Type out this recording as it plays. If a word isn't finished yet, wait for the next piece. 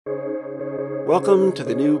Welcome to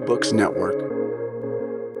the New Books Network.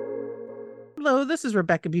 Hello, this is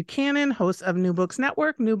Rebecca Buchanan, host of New Books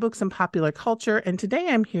Network, New Books and Popular Culture, and today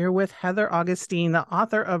I'm here with Heather Augustyn, the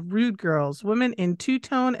author of Rude Girls, Women in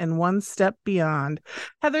Two-Tone and One Step Beyond.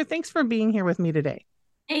 Heather, thanks for being here with me today.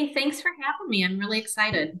 Hey, thanks for having me. I'm really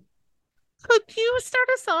excited. Could you start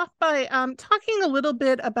us off by talking a little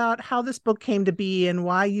bit about how this book came to be and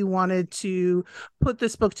why you wanted to put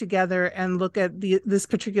this book together and look at this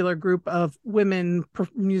particular group of women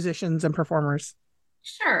musicians and performers?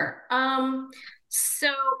 Sure. So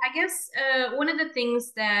I guess one of the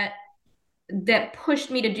things that pushed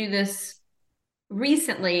me to do this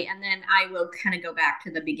recently, and then I will kind of go back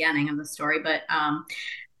to the beginning of the story, but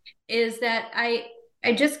is that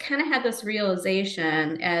I just kind of had this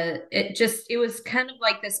realization. It was kind of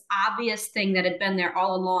like this obvious thing that had been there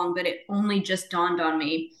all along, but it only just dawned on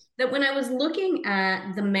me that when I was looking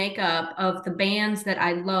at the makeup of the bands that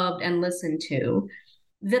I loved and listened to,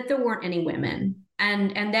 that there weren't any women.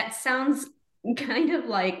 And that sounds kind of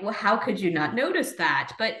like, well, how could you not notice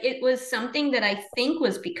that? But it was something that I think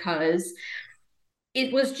was because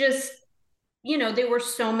it was just, there were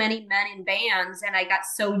so many men in bands, and I got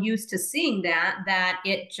so used to seeing that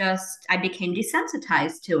I became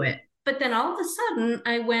desensitized to it. But then all of a sudden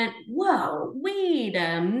I went, whoa, wait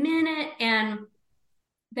a minute. And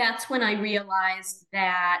that's when I realized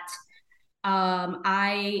that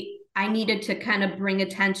I needed to kind of bring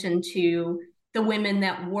attention to the women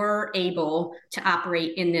that were able to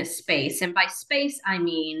operate in this space. And by space, I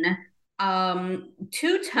mean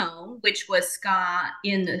two tone, which was ska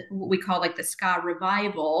in what we call like the ska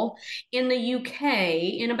revival in the UK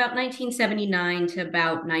in about 1979 to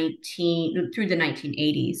about 19 through the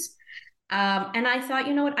 1980s. And I thought,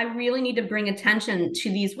 you know what, I really need to bring attention to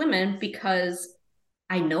these women because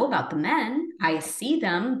I know about the men. I see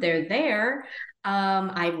them, they're there.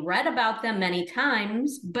 I've read about them many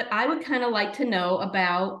times, but I would kind of like to know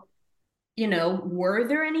about, were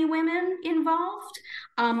there any women involved?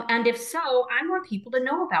 And if so, I want people to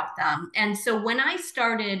know about them. And so when I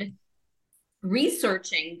started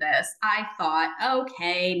researching this, I thought,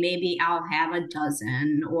 okay, maybe I'll have a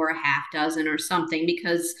dozen or a half dozen or something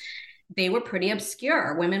because they were pretty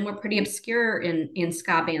obscure. Women were pretty obscure in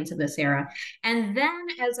ska bands of this era. And then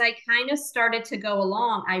as I kind of started to go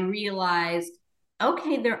along, I realized,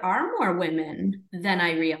 okay, there are more women than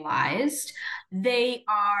I realized. They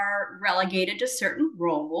are relegated to certain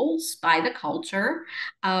roles by the culture.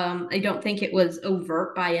 I don't think it was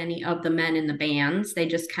overt by any of the men in the bands. They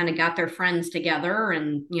just kind of got their friends together,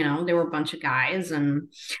 and there were a bunch of guys, and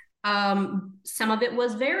some of it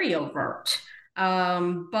was very overt.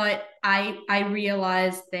 But I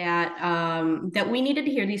realized that we needed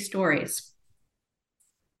to hear these stories.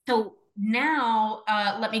 So now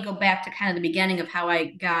let me go back to kind of the beginning of how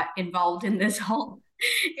I got involved in this whole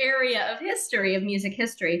area of history, of music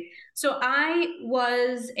history. So I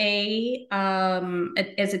was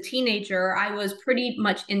as a teenager, I was pretty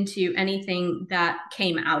much into anything that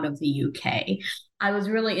came out of the UK. I was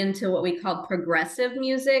really into what we called progressive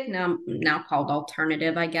music, now called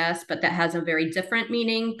alternative, I guess, but that has a very different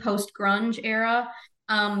meaning post grunge era.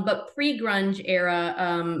 But pre-grunge era,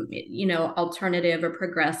 alternative or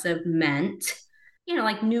progressive meant,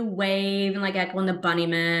 like new wave and like Echo and the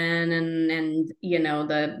Bunnymen and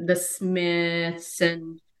the Smiths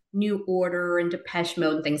and New Order and Depeche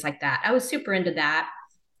Mode and things like that. I was super into that.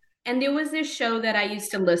 And there was this show that I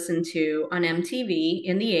used to listen to on MTV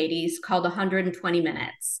in the 80s called 120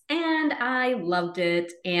 Minutes. And I loved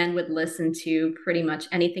it and would listen to pretty much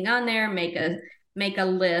anything on there, make a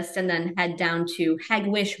list, and then head down to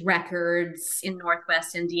Hegwish Records in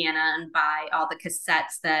Northwest Indiana and buy all the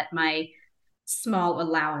cassettes that my small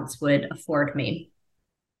allowance would afford me.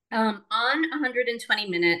 On 120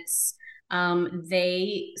 Minutes,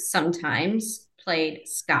 they sometimes played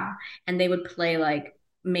ska, and they would play like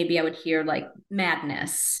maybe I would hear like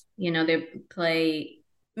Madness. They play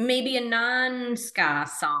maybe a non-ska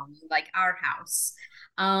song like Our House.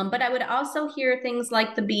 But I would also hear things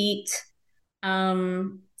like The Beat,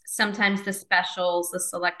 sometimes the Specials, the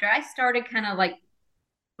Selector. I started kind of like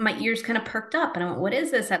my ears kind of perked up, and I went, "What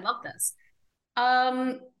is this? I love this."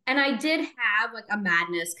 And I did have like a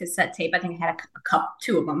Madness cassette tape. I think I had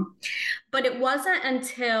two of them. But it wasn't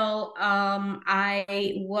until I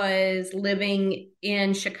was living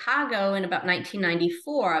in Chicago in about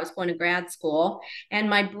 1994. I was going to grad school, and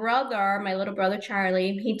my little brother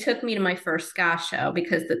Charlie, he took me to my first ska show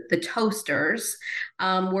because the Toasters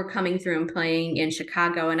were coming through and playing in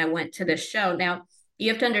Chicago, and I went to this show. Now, you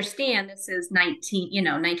have to understand, this is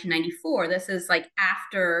 1994. This is like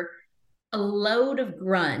after a load of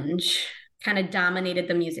grunge kind of dominated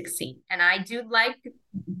the music scene. And I do like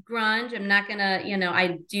grunge. I'm not gonna,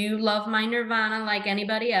 I do love my Nirvana like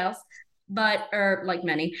anybody else, or like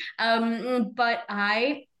many. But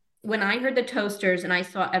when I heard the Toasters and I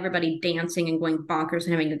saw everybody dancing and going bonkers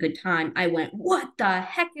and having a good time, I went, what the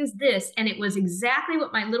heck is this? And it was exactly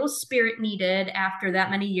what my little spirit needed after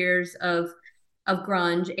that many years of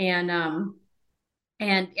grunge. And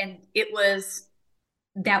it was,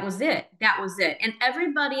 that was it. That was it. And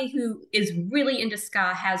everybody who is really into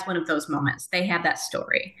ska has one of those moments. They have that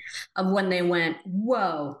story of when they went,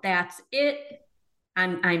 whoa, that's it.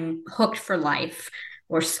 I'm hooked for life,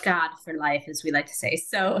 or scarred for life, as we like to say.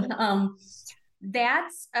 So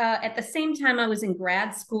that's at the same time I was in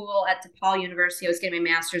grad school at DePaul University. I was getting my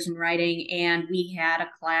master's in writing, and we had a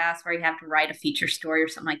class where you have to write a feature story or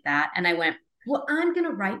something like that. And I went, well, I'm going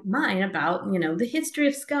to write mine about, the history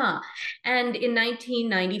of ska. And in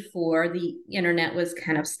 1994, the internet was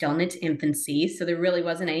kind of still in its infancy. So there really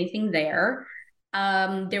wasn't anything there.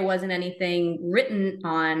 There wasn't anything written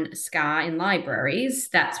on ska in libraries,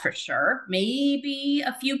 that's for sure. Maybe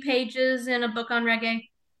a few pages in a book on reggae.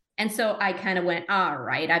 And so I kind of went, all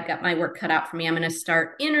right, I've got my work cut out for me. I'm going to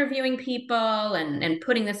start interviewing people and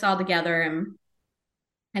putting this all together.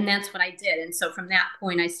 And that's what I did. And so from that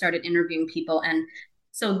point, I started interviewing people. And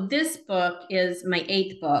so this book is my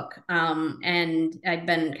 8th book. And I've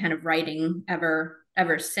been kind of writing ever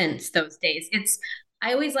since those days.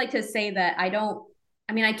 I always like to say that I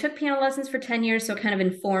took piano lessons for 10 years, so it kind of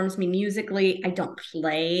informs me musically. I don't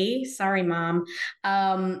play. Sorry, Mom.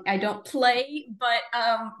 I don't play, but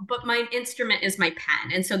my instrument is my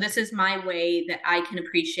pen. And so this is my way that I can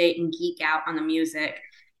appreciate and geek out on the music,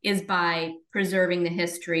 is by preserving the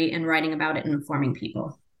history and writing about it and informing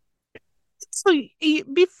people. So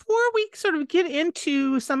before we sort of get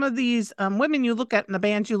into some of these women you look at and the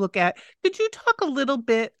bands you look at, could you talk a little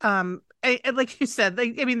bit, like you said,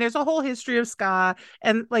 there's a whole history of ska,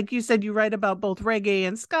 and like you said, you write about both reggae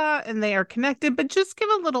and ska, and they are connected, but just give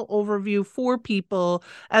a little overview for people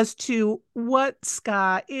as to what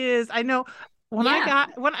ska is. I know when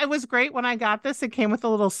it was great when I got this, it came with a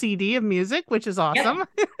little CD of music, which is awesome.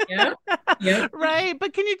 Yep. Right.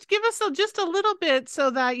 But can you give us just a little bit,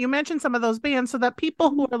 so that you mentioned some of those bands, so that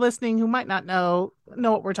people who are listening who might not know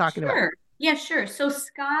what we're talking about? Yeah, sure. So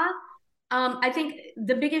ska, I think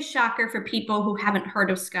the biggest shocker for people who haven't heard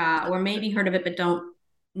of ska, or maybe heard of it but don't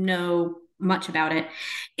know much about it,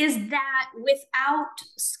 is that without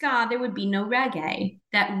ska, there would be no reggae.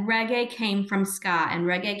 That reggae came from ska, and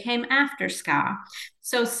reggae came after ska.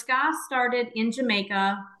 So ska started in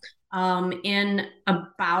Jamaica in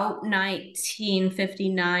about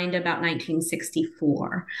 1959 to about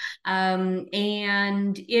 1964.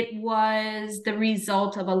 And it was the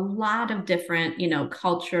result of a lot of different,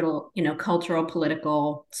 cultural,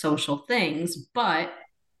 political, social things. But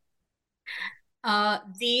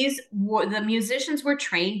the musicians were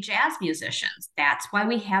trained jazz musicians. That's why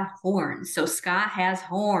we have horns. So ska has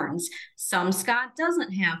horns. Some ska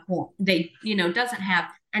doesn't have horn. They, doesn't have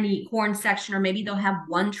any horn section, or maybe they'll have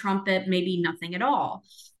one trumpet, maybe nothing at all.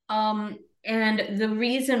 And the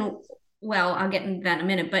reason, well, I'll get into that in a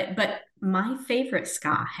minute, but my favorite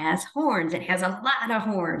ska has horns. It has a lot of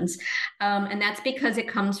horns. And that's because it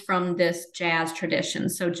comes from this jazz tradition.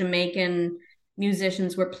 So Jamaican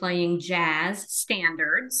musicians were playing jazz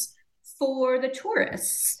standards for the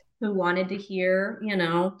tourists who wanted to hear,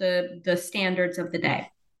 the standards of the day.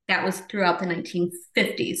 That was throughout the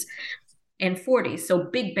 1950s and 40s, so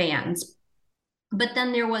big bands. But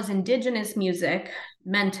then there was indigenous music,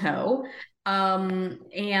 mento,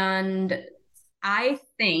 and I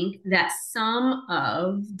think that some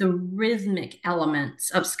of the rhythmic elements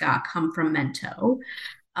of ska come from mento,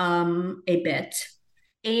 a bit.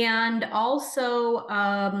 And also,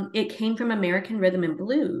 it came from American rhythm and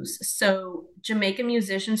blues. So Jamaican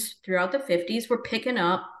musicians throughout the 50s were picking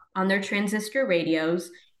up on their transistor radios,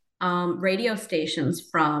 radio stations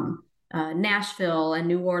from Nashville and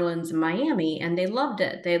New Orleans and Miami, and they loved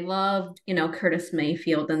it. They loved, Curtis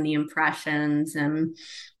Mayfield and the Impressions and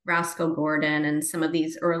Roscoe Gordon and some of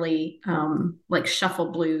these early like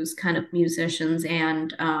shuffle blues kind of musicians,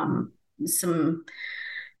 and some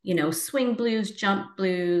swing blues, jump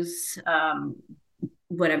blues,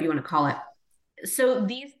 whatever you want to call it. So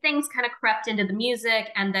these things kind of crept into the music.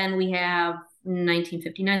 And then we have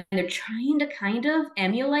 1959, they're trying to kind of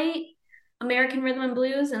emulate American rhythm and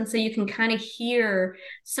blues. And so you can kind of hear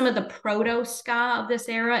some of the proto ska of this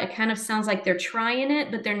era. It kind of sounds like they're trying it,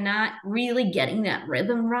 but they're not really getting that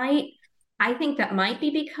rhythm right. I think that might be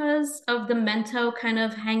because of the mento kind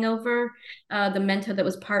of hangover, the mento that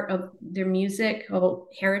was part of their music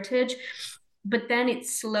heritage. but then it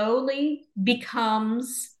slowly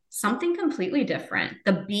becomes something completely different.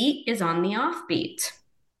 The beat is on the offbeat,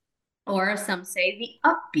 or some say the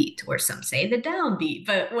upbeat, or some say the downbeat,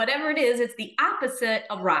 but whatever it is, it's the opposite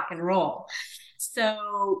of rock and roll.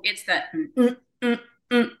 So it's the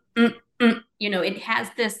it has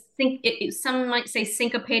this some might say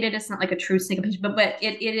syncopated. It's not like a true syncopation, but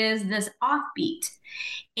it is this offbeat,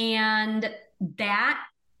 and that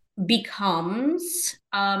becomes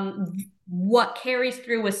what carries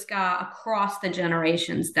through with ska across the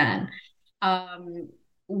generations then.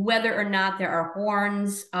 Whether or not there are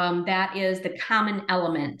horns, that is the common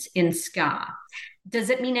element in ska.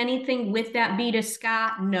 Does it mean anything with that beat of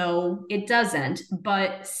ska? No, it doesn't,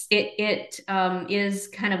 but it is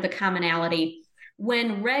kind of the commonality.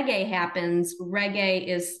 When reggae happens, reggae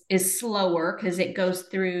is slower because it goes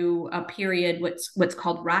through a period what's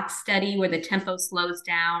called rock steady, where the tempo slows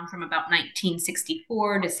down from about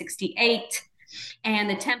 1964 to 68, and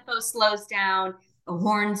the tempo slows down, the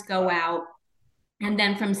horns go out, and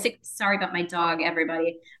then sorry about my dog,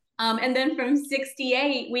 everybody. And then from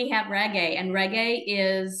 68, we have reggae, and reggae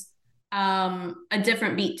is a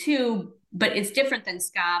different beat too, but it's different than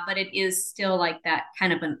ska, but it is still like that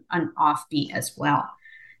kind of an offbeat as well.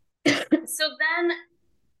 So then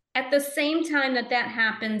at the same time that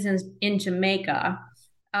happens in Jamaica,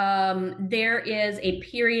 there is a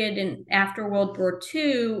period after World War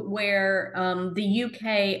II where the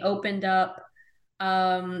UK opened up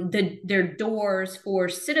their doors for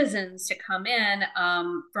citizens to come in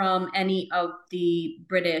from any of the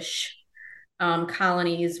British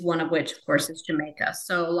colonies, one of which, of course, is Jamaica.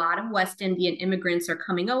 So a lot of West Indian immigrants are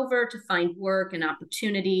coming over to find work and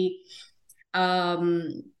opportunity.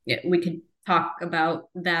 We could talk about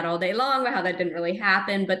that all day long, about how that didn't really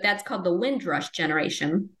happen, but that's called the Windrush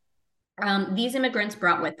generation. These immigrants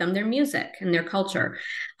brought with them their music and their culture.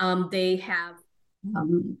 They have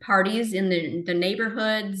parties in the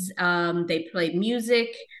neighborhoods. They play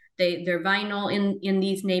music. They're vinyl in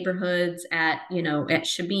these neighborhoods at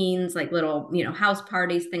shebeens, like little house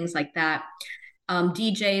parties, things like that.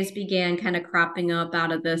 DJs began kind of cropping up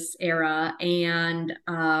out of this era, and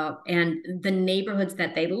the neighborhoods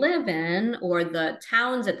that they live in, or the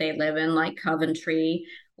towns that they live in, like Coventry,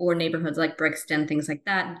 or neighborhoods like Brixton, things like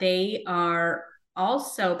that, they are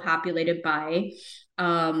also populated by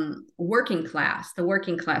the working class, the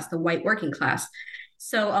white working class.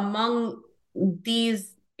 So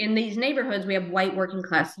in these neighborhoods, we have white working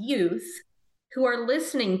class youth who are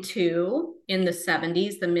listening to, in the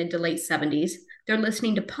 70s, the mid to late 70s, they're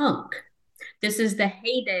listening to punk. This is the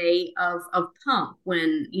heyday of punk,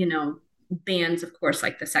 when, bands, of course,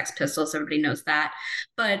 like the Sex Pistols, everybody knows that.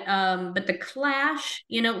 But the Clash,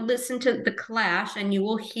 listen to the Clash and you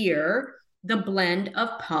will hear the blend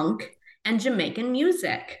of punk and Jamaican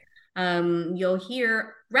music. You'll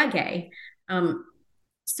hear reggae.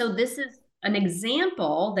 So this is an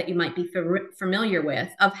example that you might be familiar with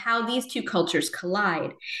of how these two cultures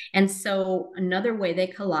collide. And so another way they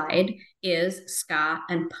collide is ska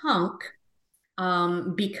and punk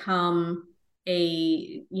become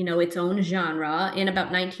its own genre in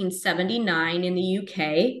about 1979 in the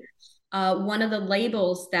UK. One of the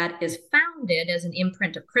labels that is founded as an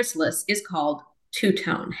imprint of Chrysalis is called Two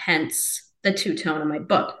Tone, hence the two tone in my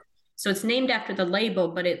book. So it's named after the label,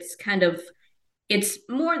 but it's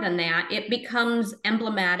more than that. It becomes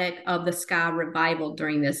emblematic of the ska revival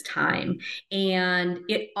during this time. And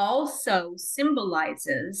it also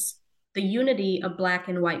symbolizes the unity of Black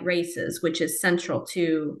and white races, which is central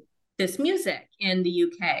to this music in the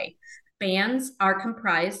UK. Bands are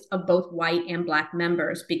comprised of both white and Black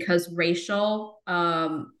members because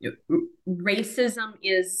racism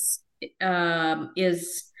is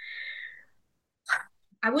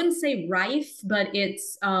I wouldn't say rife, but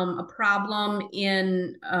it's a problem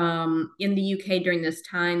in the UK during this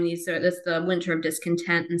time. This the winter of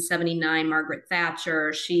discontent in '79. Margaret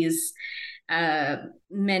Thatcher. She's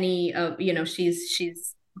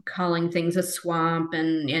she's calling things a swamp,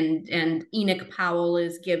 and Enoch Powell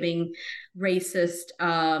is giving racist,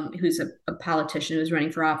 who's a politician who's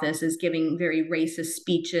running for office, is giving very racist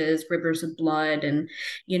speeches, rivers of blood, and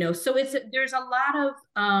so there's a lot of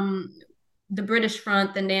the British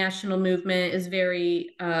Front, the national movement, is very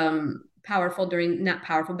powerful not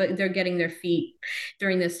powerful, but they're getting their feet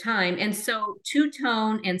during this time. And so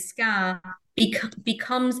two-tone and ska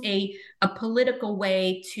becomes a political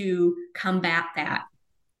way to combat that.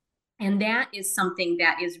 And that is something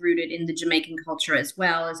that is rooted in the Jamaican culture as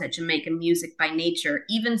well, is that Jamaican music by nature,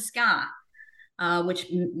 even ska, which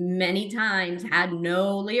many times had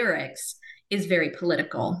no lyrics, is very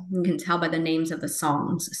political. You can tell by the names of the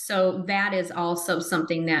songs. So that is also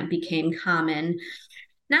something that became common.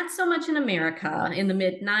 Not so much in America in the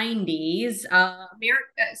mid '90s.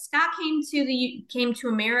 Ska came to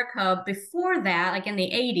America before that, like in the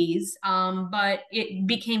 '80s, but it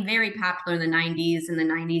became very popular in the '90s. In the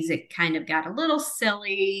 '90s, it kind of got a little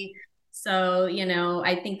silly. So,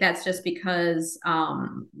 I think that's just because,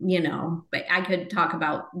 but I could talk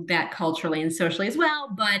about that culturally and socially as well.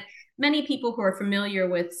 But many people who are familiar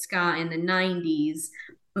with ska in the '90s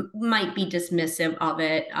might be dismissive of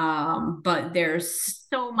it, but there's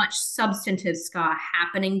so much substantive ska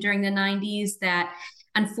happening during the '90s that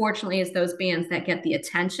unfortunately is those bands that get the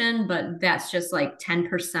attention, but that's just like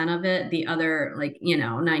 10% of it. The other,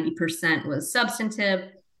 90% was substantive,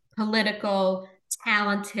 political,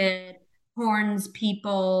 talented, horns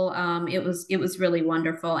people. It was really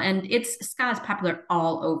wonderful. And ska is popular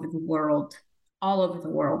all over the world, all over the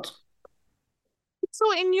world.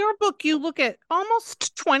 So in your book, you look at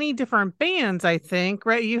almost 20 different bands, I think,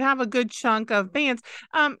 right? You have a good chunk of bands.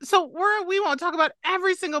 So we won't talk about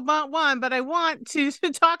every single one, but I want to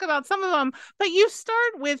talk about some of them. But you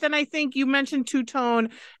start with, and I think you mentioned Two Tone,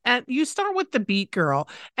 and you start with the Beat Girl.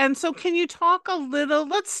 And so can you talk a little,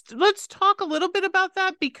 let's talk a little bit about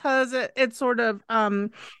that, because it sort of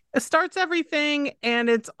it starts everything, and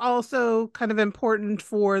it's also kind of important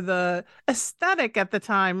for the aesthetic at the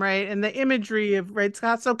time, right? And the imagery of Red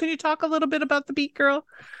Scott. So can you talk a little bit about the Beat Girl?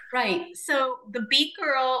 Right. So the Beat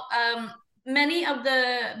Girl, many of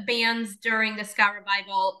the bands during the ska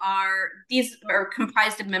revival are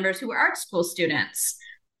comprised of members who were art school students.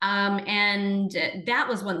 And that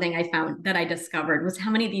was one thing I found that I discovered was how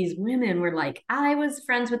many of these women were like, I was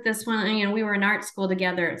friends with this one, we were in art school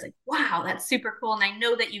together. It's like, wow, that's super cool. And I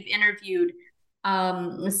know that you've interviewed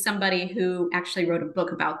somebody who actually wrote a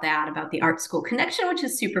book about that, about the art school connection, which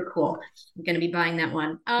is super cool. I'm going to be buying that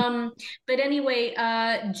one. But anyway,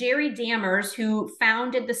 Jerry Dammers, who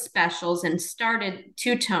founded the Specials and started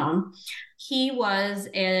Two Tone, he was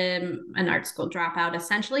an art school dropout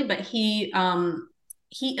essentially, but he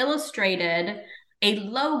illustrated a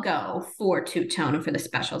logo for Two Tone and for the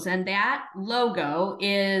Specials. And that logo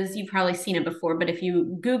is, you've probably seen it before, but if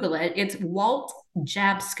you Google it, it's Walt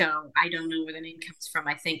Jabsco. I don't know where the name comes from.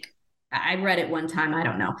 I think I read it one time. I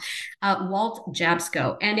don't know. Walt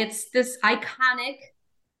Jabsco. And it's this iconic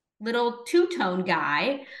little two-tone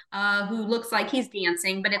guy who looks like he's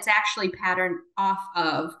dancing, but it's actually patterned off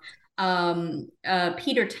of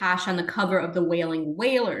Peter Tosh on the cover of the Wailing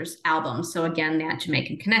Wailers album. So again, that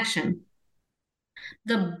Jamaican connection.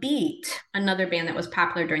 The Beat, another band that was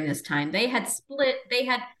popular during this time, they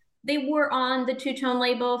were on the Two Tone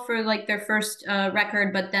label for like their first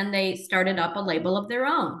record, but then they started up a label of their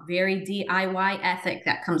own, very DIY ethic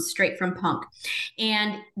that comes straight from punk.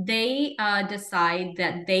 And they decide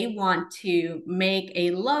that they want to make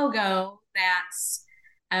a logo that's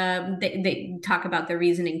they talk about the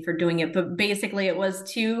reasoning for doing it, but basically it was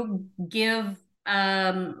to give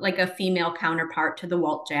like a female counterpart to the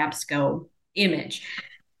Walt Jabsco image.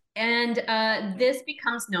 And this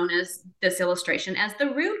becomes known as this illustration as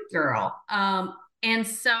the Root Girl. And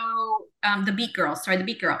so the Beat Girl, the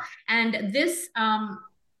Beat Girl. And this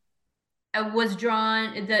was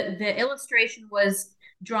drawn, the illustration was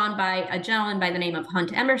drawn by a gentleman by the name of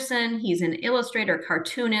Hunt Emerson. He's an illustrator,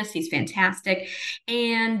 cartoonist. He's fantastic.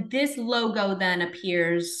 And this logo then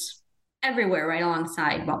appears everywhere right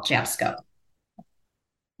alongside Walt Jabsco.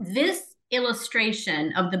 This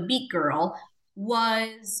illustration of the Beat Girl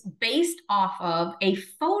was based off of a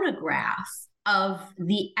photograph of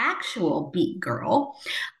the actual Beat Girl,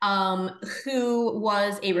 who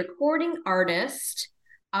was a recording artist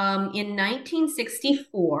in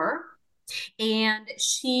 1964. And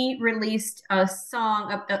she released a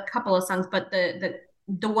song, a couple of songs, but the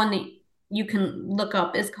one that you can look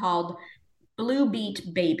up is called Blue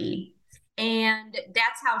Beat Baby. And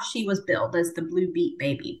that's how she was billed, as the Blue Beat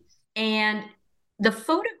Baby. And the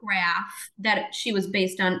photograph that she was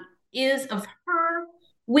based on is of her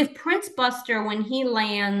with Prince Buster when he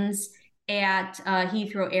lands at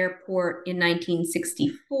Heathrow Airport in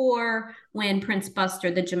 1964, when Prince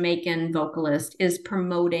Buster, the Jamaican vocalist, is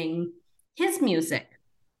promoting his music.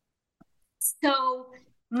 So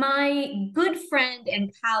my good friend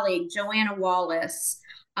and colleague, Joanna Wallace,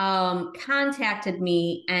 contacted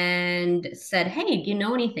me and said, hey, do you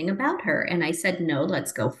know anything about her? And I said, no,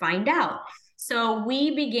 let's go find out. So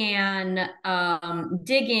we began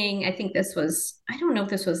digging. I think this was, I don't know if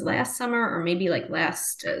this was last summer or maybe like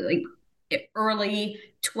early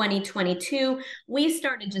 2022. We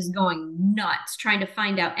started just going nuts trying to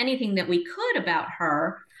find out anything that we could about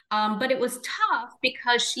her. But it was tough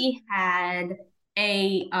because she had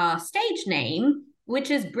a stage name,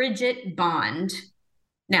 which is Bridget Bond.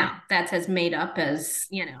 Now, that's as made up as,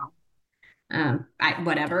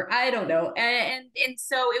 whatever. I don't know. And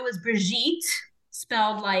so it was Brigitte,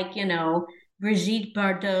 spelled like, Brigitte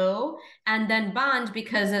Bardot, and then Bond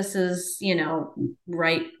because this is,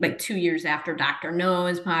 right like 2 years after Dr. No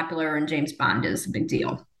is popular and James Bond is a big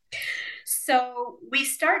deal. So we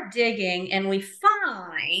start digging and we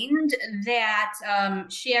find that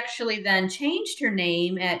she actually then changed her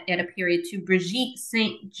name at a period to Brigitte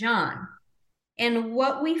St. John. And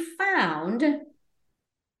what we found,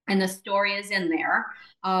 and the story is in there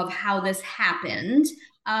of how this happened,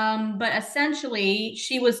 but essentially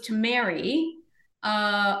she was to marry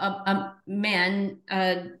a man,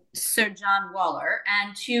 Sir John Waller,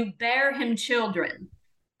 and to bear him children.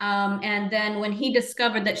 And then when he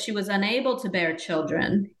discovered that she was unable to bear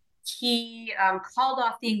children, he called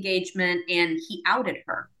off the engagement and he outed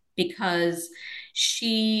her because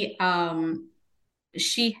she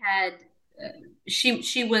had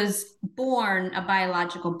she was born a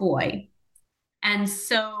biological boy. And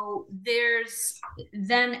so there's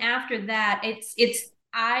then after that, it's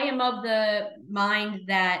I am of the mind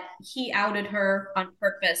that he outed her on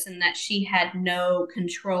purpose and that she had no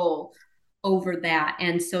control over that.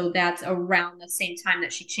 And so that's around the same time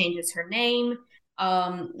that she changes her name.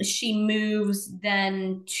 She moves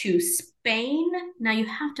then to Spain. Now you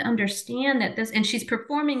have to understand that and she's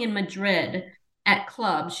performing in Madrid at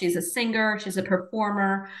clubs. She's a singer, she's a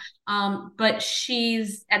performer, but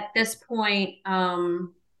she's at this point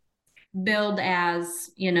billed as,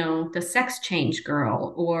 the sex change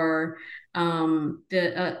girl or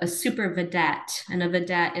a super vedette. And a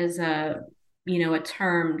vedette is a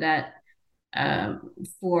term that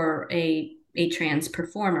for a trans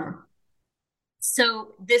performer.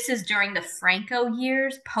 So this is during the Franco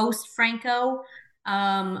years, post-Franco,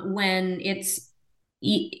 when it's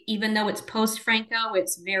even though it's post-Franco,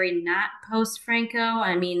 it's very not post-Franco.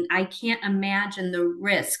 I mean, I can't imagine the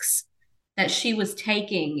risks that she was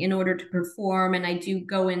taking in order to perform, and I do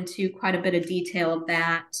go into quite a bit of detail of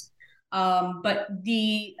that. But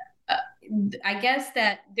I guess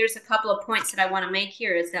that there's a couple of points that I want to make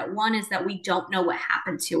here is that one is that we don't know what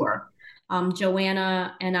happened to her.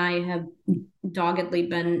 Joanna and I have doggedly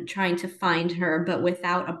been trying to find her, but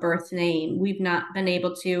without a birth name. We've not been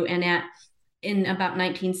able to, and in about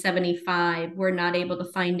 1975, we're not able to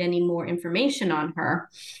find any more information on her.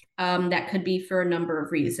 That could be for a number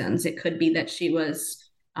of reasons. It could be that she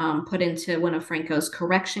was put into one of Franco's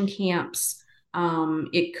correction camps.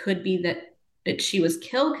 It could be that she was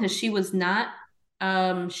killed because she was not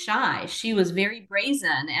shy. She was very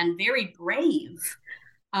brazen and very brave,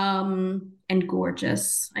 and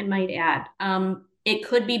gorgeous, I might add. It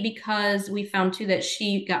could be because we found too that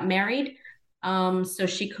she got married. So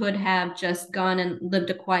she could have just gone and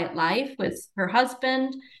lived a quiet life with her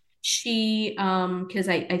husband. Because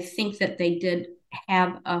I think that they did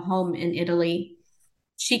have a home in Italy.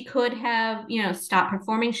 She could have, stopped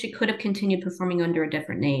performing. She could have continued performing under a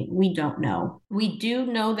different name. We don't know. We do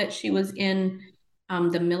know that she was in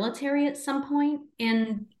the military at some point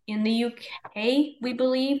in the UK, we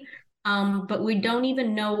believe. But we don't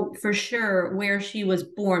even know for sure where she was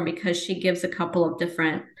born because she gives a couple of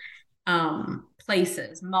different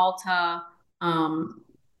places: Malta,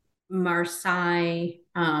 Marseille,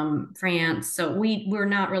 France. So we're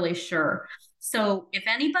not really sure. So if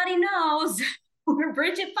anybody knows where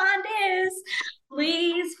Bridget Bond is,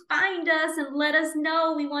 please find us and let us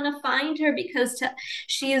know. We want to find her because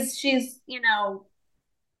she's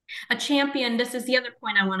a champion. This is the other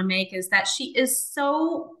point I want to make, is that she is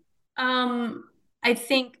so I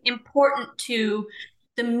think important to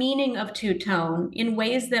the meaning of two-tone in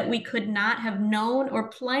ways that we could not have known or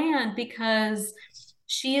planned, because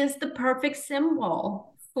she is the perfect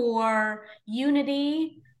symbol for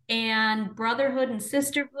unity and brotherhood and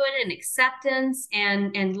sisterhood and acceptance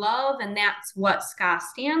and love. And that's what ska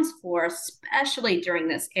stands for, especially during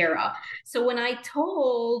this era. So when I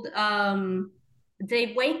told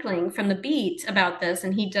Dave Wakeling from The Beat about this,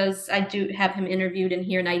 and I do have him interviewed in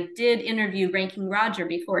here, and I did interview Ranking Roger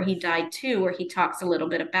before he died too, where he talks a little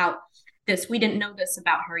bit about this. We didn't know this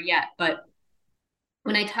about her yet, but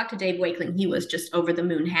when I talked to Dave Wakeling, he was just over the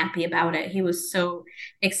moon happy about it. He was so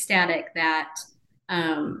ecstatic that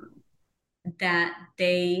that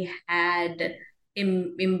they had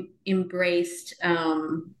embraced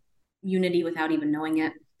unity without even knowing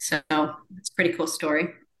it. So it's a pretty cool story.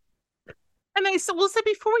 And will say,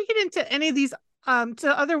 before we get into any of these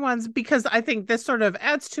to other ones, because I think this sort of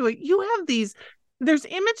adds to it, there's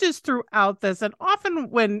images throughout this, and often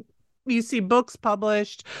when you see books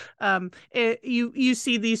published, you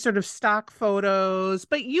see these sort of stock photos,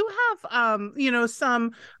 but you have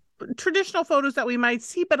some traditional photos that we might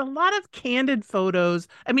see, but a lot of candid photos.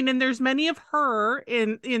 I mean, and there's many of her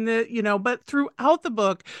in the, but throughout the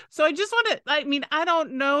book. So I just want to, I mean, I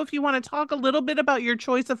don't know if you want to talk a little bit about your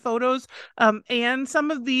choice of photos, and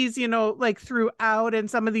some of these, like throughout,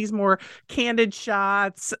 and some of these more candid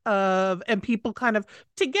shots of, and people kind of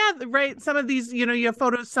together, right? Some of these, you have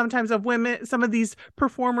photos sometimes of women, some of these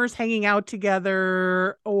performers hanging out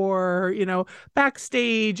together, or,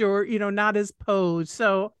 backstage, or, not as posed.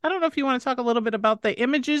 So I don't know if you want to talk a little bit about the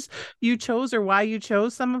images you chose or why you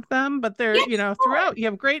chose some of them, but they're, Yes, sure. throughout you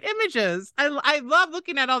have great images. I love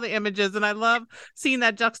looking at all the images, and I love seeing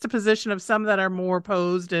that juxtaposition of some that are more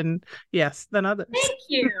posed and yes than others. Thank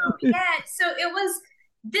you. Yeah. So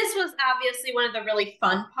this was obviously one of the really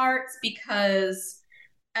fun parts, because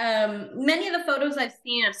many of the photos I've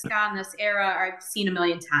seen of ska in this era I've seen a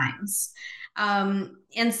million times.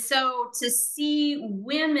 And so to see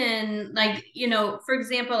women, like, for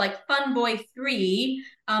example, like Fun Boy 3,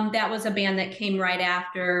 that was a band that came right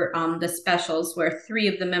after the Specials, where three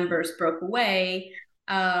of the members broke away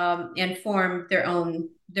and formed their own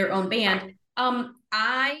band.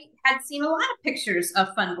 I had seen a lot of pictures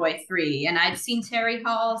of Fun Boy 3, and I'd seen Terry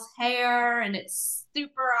Hall's hair, and it's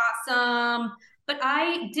super awesome. But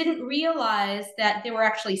I didn't realize that there were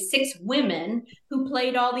actually 6 women who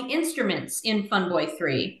played all the instruments in Fun Boy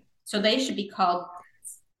 3. So they should be called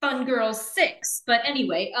Fun Girls 6. But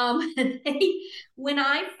anyway, when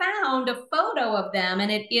I found a photo of them,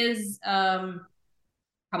 and it is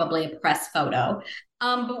probably a press photo,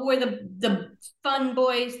 but where the Fun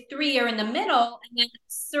Boys 3 are in the middle, and then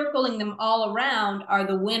circling them all around are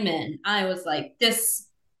the women, I was like, this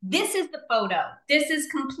is the photo. This is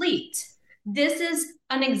complete. This is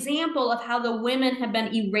an example of how the women have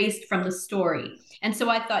been erased from the story. And so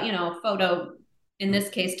I thought, a photo in this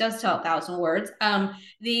case does tell 1,000 words.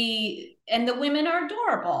 The women are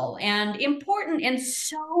adorable and important and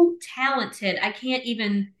so talented. I can't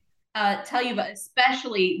even tell you, but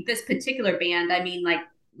especially this particular band. I mean, like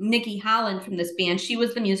Nikki Holland from this band, she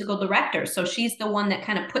was the musical director. So she's the one that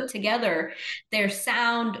kind of put together their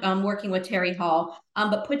sound, working with Terry Hall,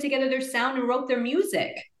 but put together their sound and wrote their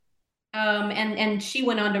music. And she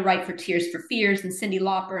went on to write for Tears for Fears and Cyndi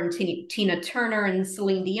Lauper and Tina Turner and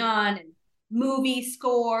Celine Dion, and movie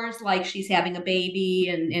scores like She's Having a Baby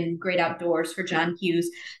and Great Outdoors for John Hughes.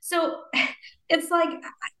 So it's like,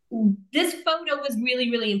 this photo was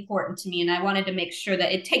really, really important to me, and I wanted to make sure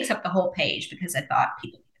that it takes up the whole page, because I thought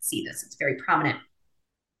people could see this. It's very prominent.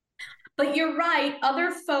 But you're right,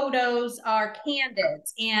 other photos are candid.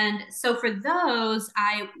 And so for those,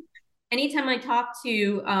 anytime I talk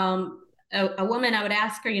to a woman, I would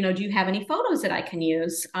ask her, do you have any photos that I can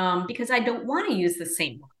use? Because I don't want to use the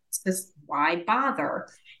same ones, because why bother?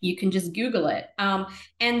 You can just Google it.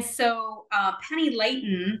 And so Penny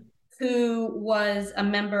Layton, who was a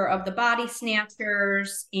member of the Body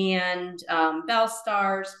Snatchers and Bell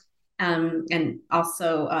Stars, and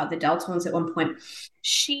also the Deltones at one point.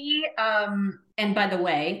 She, and by the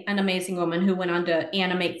way, an amazing woman who went on to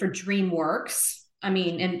animate for DreamWorks. I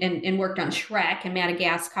mean, and worked on Shrek and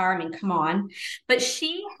Madagascar. I mean, come on. But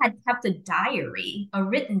she had kept a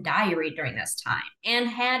written diary during this time, and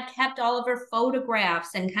had kept all of her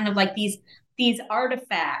photographs and kind of like these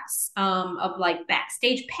artifacts of like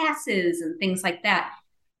backstage passes and things like that.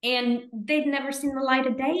 And they'd never seen the light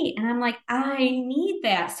of day. And I'm like, I need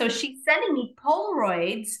that. So she's sending me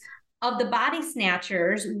Polaroids of the Body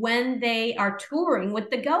Snatchers when they are touring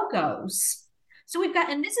with the Go-Go's. So we've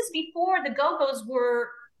got, and this is before the Go-Go's were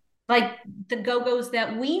like the Go-Go's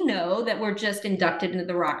that we know that were just inducted into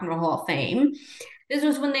the Rock and Roll Hall of Fame. This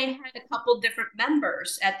was when they had a couple different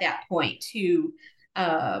members at that point who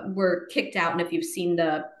were kicked out. And if you've seen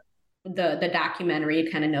the documentary,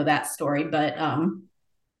 you kind of know that story. But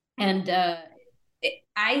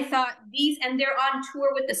I thought these, and they're on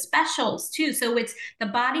tour with the Specials too. So it's the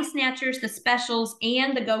Body Snatchers, the Specials,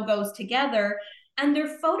 and the Go-Go's together. And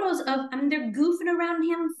they're photos of, I mean, they're goofing around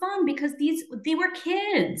and having fun, because they were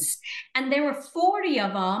kids, and there were 40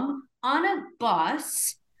 of them on a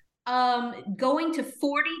bus, going to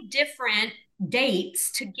 40 different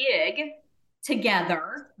dates to gig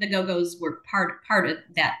together. The Go-Go's were part of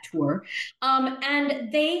that tour,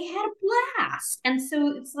 and they had a blast. And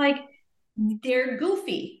so it's like, they're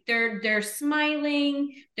goofy, they're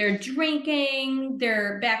smiling, they're drinking,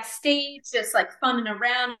 they're backstage just like funning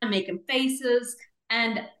around and making faces.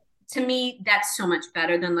 And to me, that's so much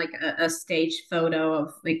better than like a stage photo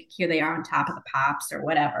of like here they are on top of the pops or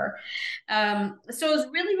whatever. So I was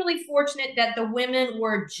really, really fortunate that the women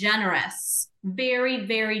were generous, very,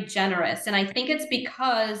 very generous. And I think it's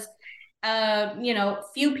because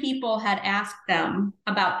few people had asked them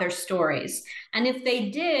about their stories. And if they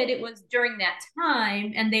did, it was during that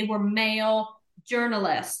time, and they were male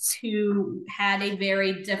journalists who had a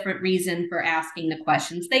very different reason for asking the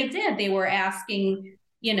questions they did. They were asking,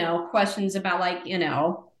 questions about like,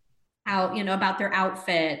 how, about their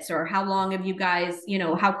outfits, or how long have you guys,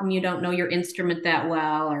 how come you don't know your instrument that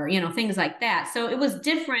well, or, things like that. So it was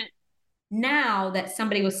different now that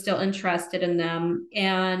somebody was still interested in them,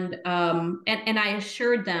 and I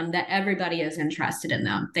assured them that everybody is interested in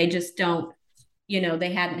them. They just don't,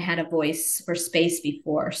 they hadn't had a voice or space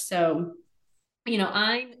before. So,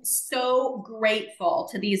 I'm so grateful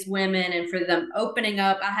to these women and for them opening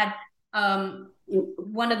up. I had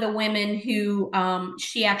one of the women who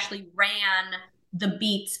she actually ran the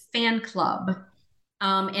Beats fan club,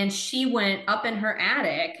 and she went up in her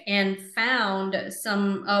attic and found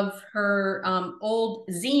some of her old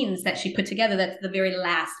zines that she put together. That's the very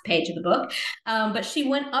last page of the book. But she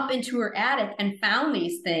went up into her attic and found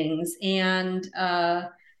these things. And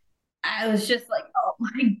I was just like, oh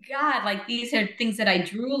my God, like these are things that I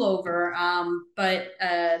drool over. But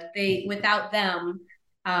without them,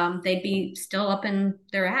 they'd be still up in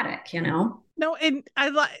their attic, No, and I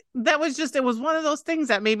like that was just it was one of those things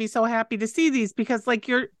that made me so happy to see these, because like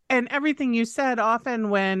and everything you said, often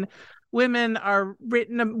when women are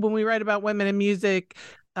written, when we write about women in music,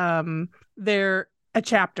 they're a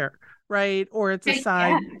chapter, right? Or it's a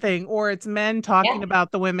side thing, or it's men talking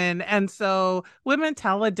about the women. And so women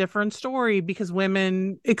tell a different story because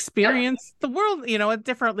women experience the world,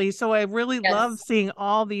 differently. So I really love seeing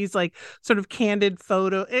all these like sort of candid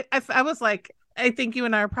photo. I was like, I think you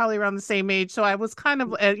and I are probably around the same age. So I was kind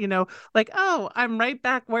of, like, oh, I'm right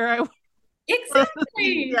back where I was.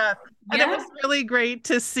 Exactly. Yeah. And it was really great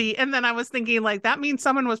to see. And then I was thinking, like, that means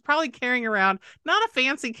someone was probably carrying around not a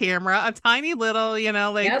fancy camera, a tiny little,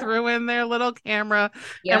 threw in their little camera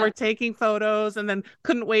and were taking photos, and then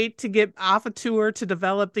couldn't wait to get off a tour to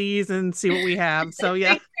develop these and see what we have. So,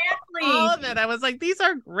 yeah. Exactly. All of it. I was like, these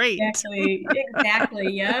are great.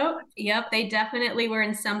 Exactly. Yep. They definitely were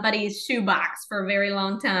in somebody's shoebox for a very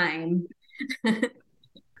long time.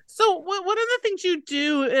 So one of the things you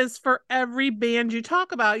do is for every band you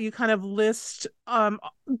talk about, you kind of list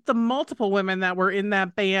the multiple women that were in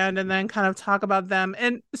that band and then kind of talk about them.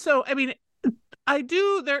 And so, I mean, I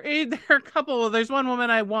do. There are a couple. There's one woman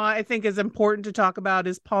I think is important to talk about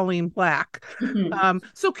is Pauline Black.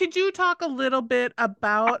 So could you talk a little bit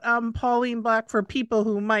about Pauline Black for people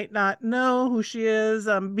who might not know who she is?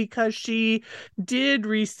 Because she did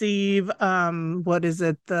receive what is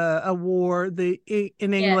it, the award,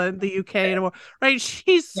 in England, the UK award, right?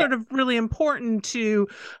 She's sort of really important to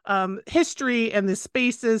history and the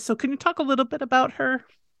spaces. So can you talk a little bit about her?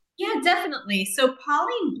 Yeah, definitely. So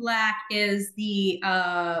Pauline Black is the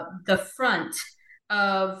front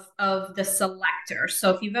of the Selector.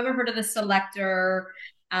 So if you've ever heard of the Selector,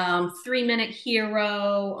 3 Minute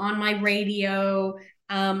Hero, On My Radio,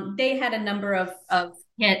 they had a number of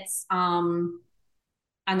hits on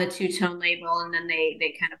the Two-Tone label, and then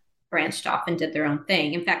they kind of branched off and did their own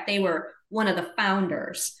thing. In fact, they were one of the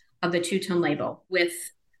founders of the Two-Tone label with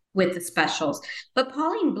the Specials. But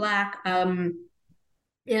Pauline Black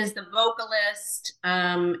is the vocalist,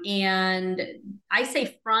 and I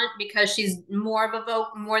say front because she's more of a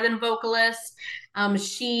more than vocalist.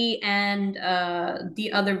 She and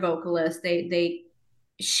the other vocalist,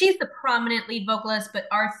 she's the prominently vocalist, but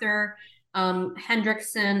Arthur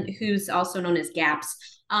Hendrickson, who's also known as Gaps,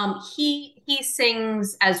 he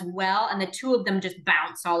sings as well, and the two of them just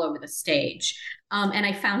bounce all over the stage. And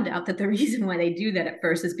I found out that the reason why they do that at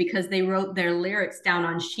first is because they wrote their lyrics down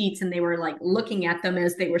on sheets and they were like looking at them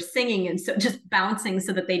as they were singing, and so just bouncing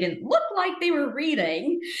so that they didn't look like they were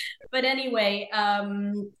reading. But anyway,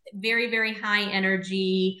 very, very high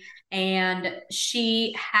energy. And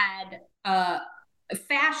she had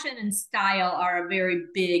fashion and style are a very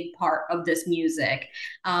big part of this music.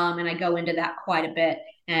 And I go into that quite a bit,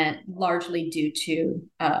 and largely due to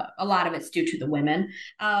a lot of it's due to the women.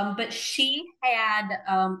 But she had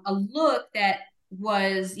a look that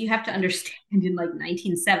was, you have to understand, in like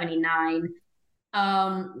 1979,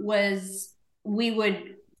 was, we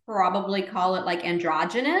would probably call it like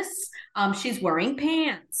androgynous. She's wearing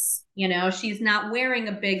pants, she's not wearing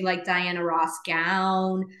a big like Diana Ross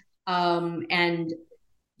gown. And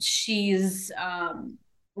she's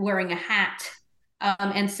wearing a hat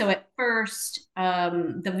And so at first,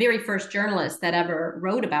 the very first journalist that ever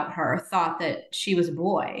wrote about her thought that she was a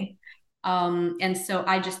boy. And so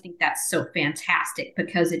I just think that's so fantastic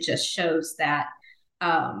because it just shows that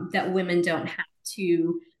that women don't have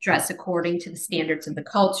to dress according to the standards of the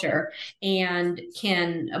culture and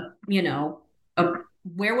can,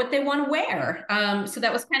 wear what they want to wear. So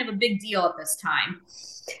that was kind of a big deal at this time.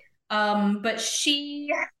 But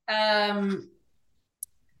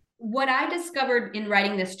what I discovered in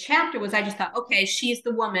writing this chapter was I just thought, okay, she's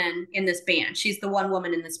the woman in this band. She's the one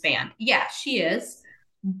woman in this band. Yeah, she is.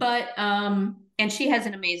 But, and she has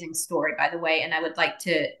an amazing story, by the way. And I would like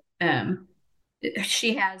to,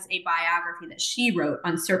 she has a biography that she wrote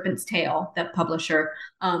on Serpent's Tail, that publisher,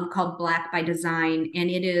 called Black by Design.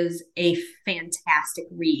 And it is a fantastic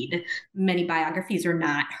read. Many biographies are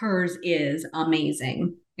not. Hers is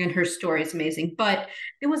amazing. And her story is amazing. But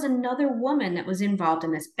there was another woman that was involved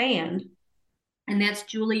in this band, and that's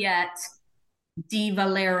Juliet de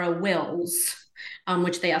Valera Wills,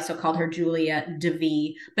 which they also called her Juliet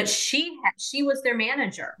DeVee. But she was their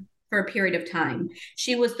manager for a period of time.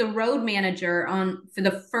 She was the road manager for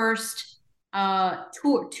the first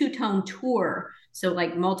two-tone tour. So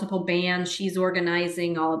like multiple bands, she's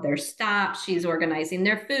organizing all of their stops. She's organizing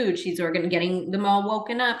their food. She's getting them all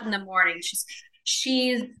woken up in the morning.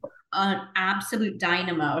 She's an absolute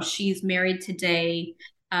dynamo. She's married today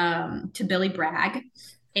to Billy Bragg,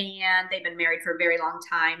 and they've been married for a very long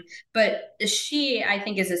time. But she, I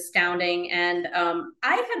think, is astounding. And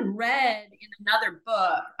I had read in another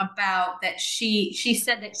book about that she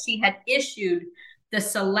said that she had issued the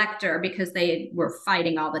selector because they were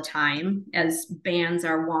fighting all the time, as bands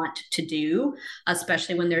are wont to do,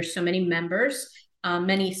 especially when there's so many members.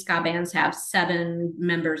 Many ska bands have 7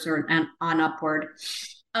 members or on upward.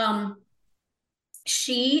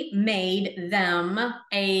 She made them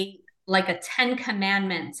a 10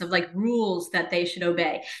 commandments of like rules that they should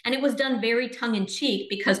obey. And it was done very tongue in cheek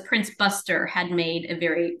because Prince Buster had made a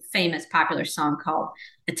very famous popular song called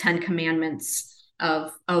The 10 Commandments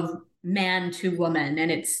of Man to Woman.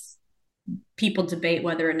 And it's, people debate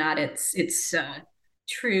whether or not it's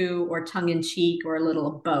true or tongue-in-cheek or a little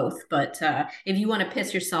of both. But if you want to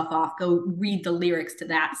piss yourself off, go read the lyrics to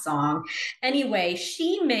that song. Anyway,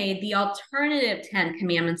 she made the alternative 10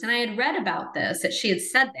 commandments, and I had read about this, that she had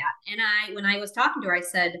said that. And when I was talking to her, I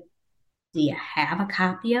said, do you have a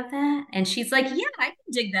copy of that? And she's like, yeah, I can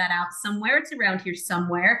dig that out somewhere. It's around here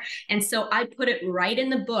somewhere. And so I put it right in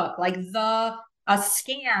the book, like a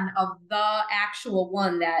scan of the actual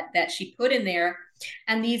one that she put in there.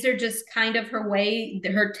 And these are just kind of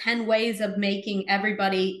her 10 ways of making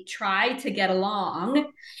everybody try to get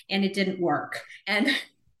along, and it didn't work. And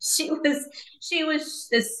she was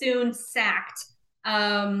as soon sacked.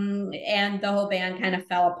 And the whole band kind of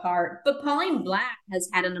fell apart. But Pauline Black has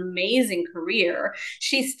had an amazing career.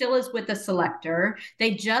 She still is with the Selector.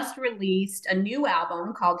 They just released a new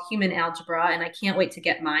album called Human Algebra, and I can't wait to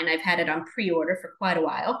get mine. I've had it on pre-order for quite a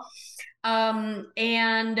while.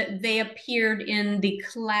 And they appeared in the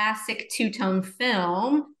classic two-tone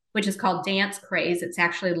film, which is called Dance Craze. It's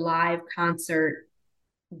actually a live concert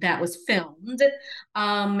that was filmed,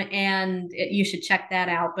 and you should check that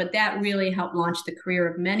out. But that really helped launch the career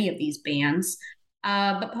of many of these bands.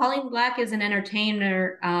 But Pauline Black is an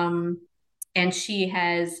entertainer, and she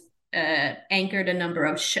has anchored a number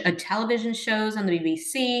of television shows on the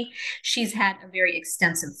BBC. She's had a very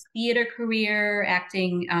extensive theater career,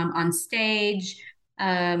 acting on stage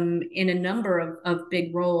in a number of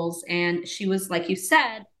big roles. And she was, like you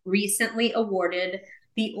said, recently awarded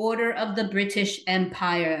the Order of the British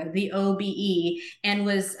Empire, the OBE, and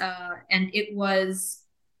it was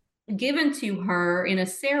given to her in a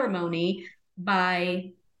ceremony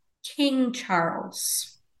by King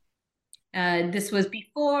Charles. This was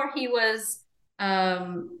before he was,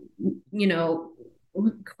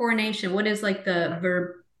 coronation. What is like the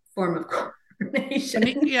verb form of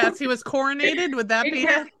coronation? Yes, he was coronated. Would that be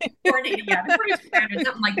it? Coronated, yeah,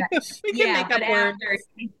 something like that. We can make up words.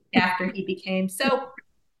 After he became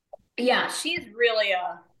yeah, she's really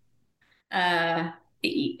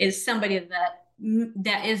is somebody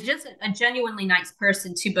that is just a genuinely nice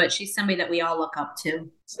person too, but she's somebody that we all look up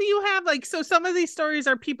to. So you have so some of these stories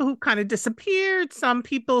are people who kind of disappeared, some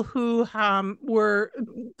people who were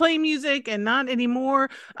playing music and not anymore.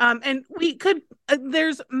 And we could,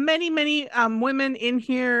 there's many women in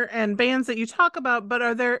here and bands that you talk about, but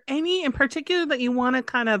are there any in particular that you want to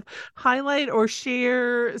kind of highlight or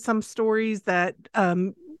share some stories that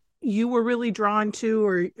you were really drawn to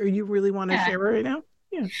or you really want to share right now?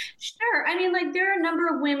 Yeah. Sure. I mean, like there are a number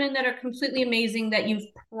of women that are completely amazing that you've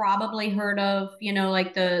probably heard of,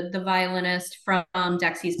 like the violinist from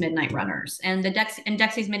Dexy's Midnight Runners. And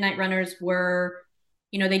Dexy's Midnight Runners were,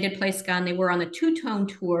 they did play ska and they were on the two-tone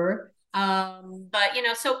tour. But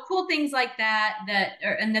so cool things like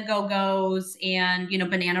and the Go-Go's and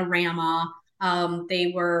Bananarama.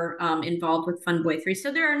 They were involved with Fun Boy 3.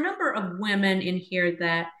 So there are a number of women in here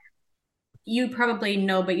that you probably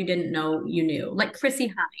know, but you didn't know you knew. Like Chrissy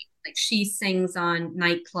Hynde, like she sings on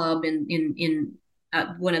Nightclub in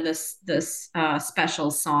one of the special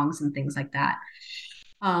songs and things like that.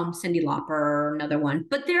 Cyndi Lauper, another one.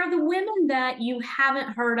 But there are the women that you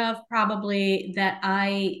haven't heard of probably that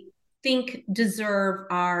I think deserve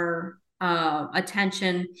our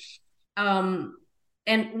attention. And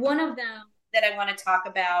one of them that I want to talk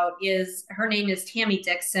about is, her name is Tammy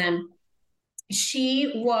Dixon.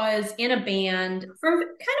 She was in a band for kind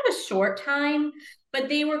of a short time, but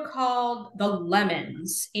they were called the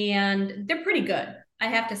Lemons, and they're pretty good. I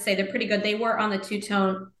have to say, they're pretty good. They were on the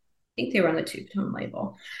two-tone, I think they were on the two-tone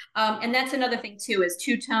label. And that's another thing too, is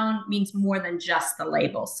two-tone means more than just the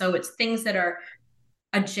label. So it's things that are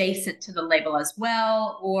adjacent to the label as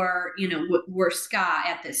well, or, were ska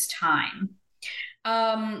at this time.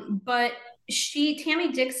 But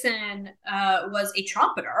Tammy Dixon was a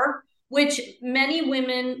trumpeter, which many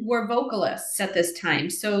women were vocalists at this time.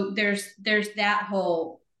 So there's that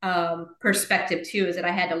whole perspective too, is that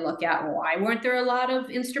I had to look at, why weren't there a lot of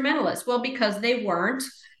instrumentalists? Well, because they weren't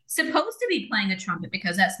supposed to be playing a trumpet,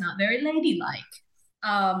 because that's not very ladylike.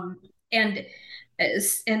 And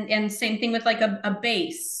same thing with like a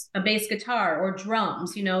bass guitar or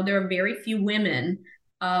drums. There are very few women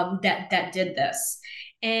that did this.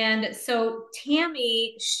 And so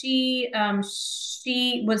Tammy, she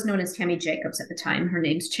was known as Tammy Jacobs at the time. Her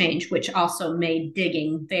name's changed, which also made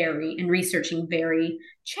digging and researching very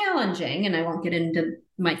challenging. And I won't get into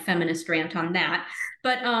my feminist rant on that.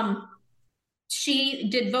 But she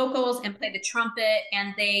did vocals and played the trumpet,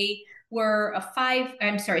 and they were a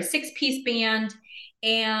 6-piece band,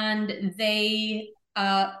 and they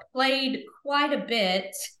played quite a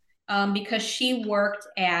bit because she worked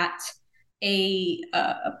at a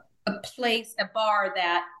bar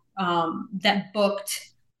that booked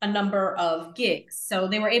a number of gigs. So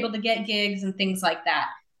they were able to get gigs and things like that.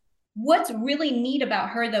 What's really neat about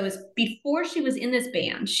her though is, before she was in this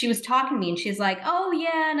band, she was talking to me and she's like, oh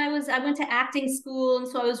yeah, and I went to acting school, and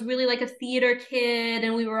so I was really like a theater kid,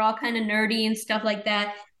 and we were all kind of nerdy and stuff like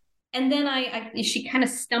that. And then she kind of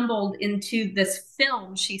stumbled into this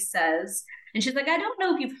film, she says, and she's like, I don't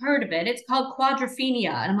know if you've heard of it. It's called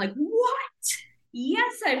Quadrophenia. And I'm like, what?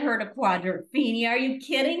 Yes, I've heard of Quadrophenia. Are you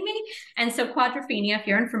kidding me? And so Quadrophenia, if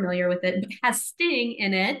you're unfamiliar with it, has Sting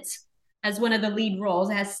in it as one of the lead roles.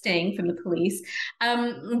 It has Sting from the Police.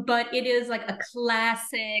 But it is like a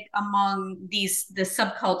classic among the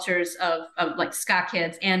subcultures of like ska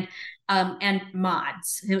kids and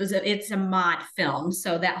mods. It's a mod film,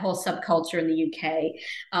 so that whole subculture in the UK.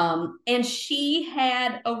 And she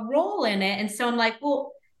had a role in it, and so I'm like,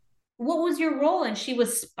 well, what was your role? And she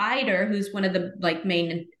was Spider, who's one of the like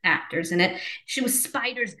main actors in it. She was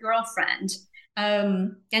Spider's girlfriend,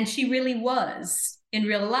 and she really was in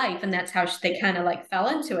real life, and that's how they kind of like fell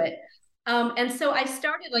into it. And so I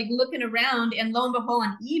started like looking around, and lo and behold,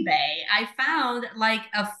 on eBay, I found like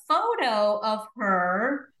a photo of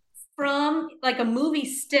her from like a movie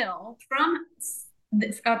still, from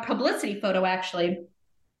a publicity photo actually,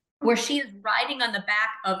 where she is riding on the back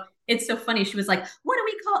of, it's so funny, she was like, what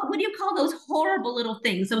do you call those horrible little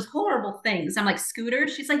things, those horrible things? I'm like,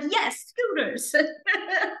 scooters? She's like, yes, scooters.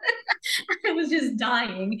 I was just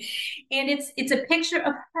dying. And it's a picture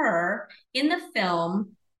of her in the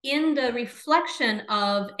film, in the reflection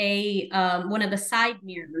of a one of the side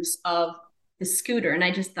mirrors of the scooter. And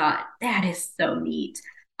I just thought, that is so neat.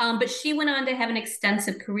 But she went on to have an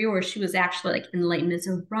extensive career where she was actually like in Les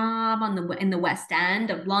Miserables in the West End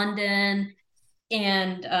of London,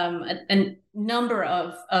 and a number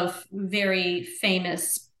of very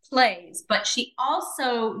famous plays. But she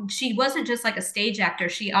wasn't just like a stage actor.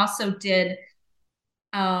 She also did,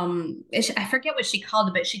 I forget what she called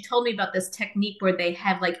it, but she told me about this technique where they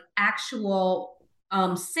have like actual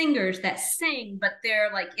singers that sing, but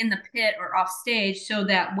they're like in the pit or off stage, so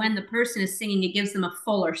that when the person is singing, it gives them a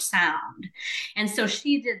fuller sound. And so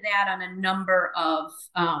she did that on a number of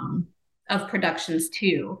productions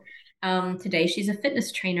too. Today, she's a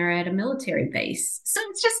fitness trainer at a military base. So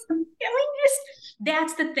it's just,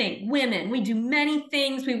 that's the thing. Women, we do many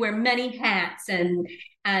things. We wear many hats, and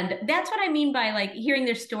that's what I mean by like hearing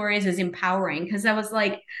their stories is empowering. Because I was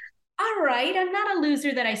like, all right, I'm not a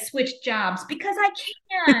loser that I switched jobs because I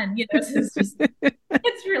can. It's just,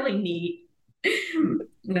 it's really neat.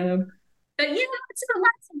 But it's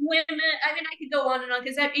lots of women. I mean, I could go on and on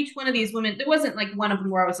because each one of these women, there wasn't like one of them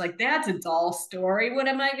where I was like, that's a doll story. What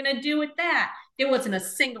am I going to do with that? There wasn't a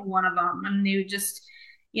single one of them. And they just,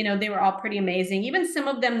 they were all pretty amazing. Even some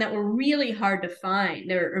of them that were really hard to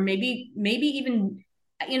find, or maybe even,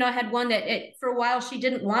 I had one that for a while she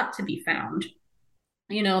didn't want to be found.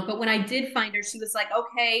 But when I did find her, she was like,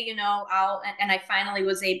 okay, and I finally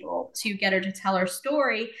was able to get her to tell her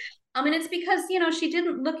story. And it's because, she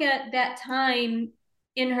didn't look at that time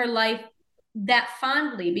in her life that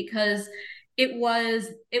fondly because it was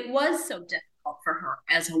so difficult for her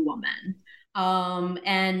as a woman.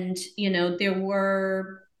 And, there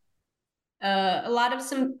were a lot of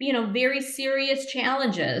some, very serious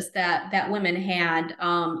challenges that women had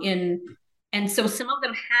and so some of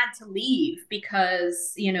them had to leave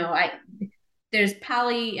because, there's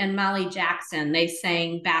Polly and Molly Jackson. They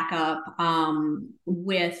sang backup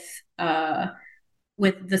with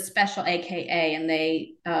the Special AKA, and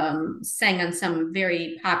they sang on some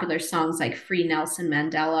very popular songs like Free Nelson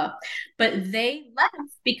Mandela. But they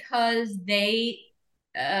left because they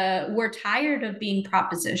were tired of being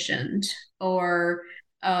propositioned or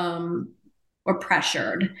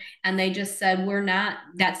pressured, and they just said,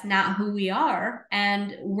 that's not who we are,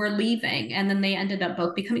 and we're leaving. And then they ended up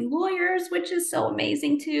both becoming lawyers, which is so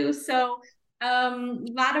amazing too. So a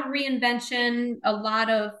lot of reinvention, a lot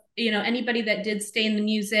of, anybody that did stay in the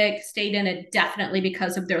music stayed in it definitely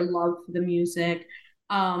because of their love for the music.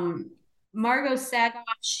 Margot Sagoff,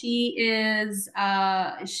 she is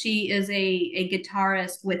a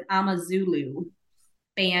guitarist with Amazulu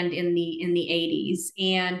band in the 80s,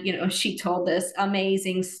 and she told this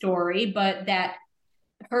amazing story, but that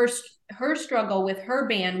her struggle with her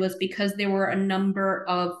band was because there were a number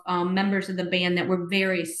of members of the band that were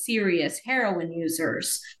very serious heroin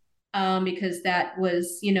users, because that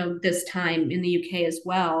was this time in the UK as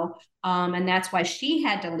well. And that's why she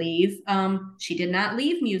had to leave. She did not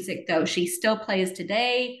leave music though. She still plays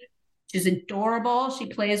today. She's adorable. She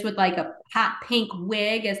plays with like a hot pink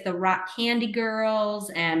wig as the Rock Candy Girls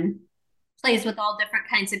and plays with all different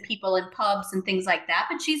kinds of people in pubs and things like that.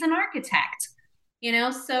 But she's an architect,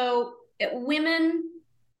 so women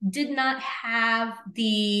did not have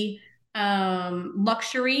the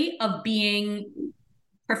luxury of being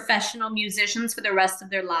professional musicians for the rest of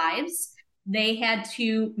their lives. They had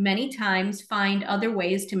to many times find other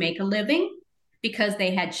ways to make a living because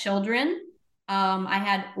they had children. I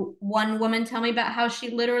had one woman tell me about how she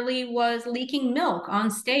literally was leaking milk on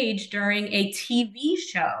stage during a TV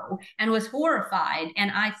show and was horrified.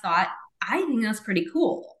 And I thought, I think that's pretty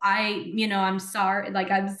cool. I'm sorry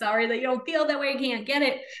that you don't feel that way. You can't get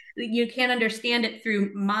it. You can't understand it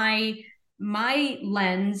through my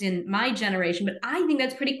lens in my generation. But I think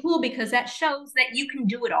that's pretty cool because that shows that you can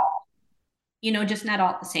do it all, just not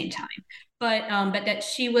all at the same time. But that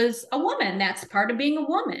she was a woman. That's part of being a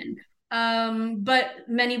woman. But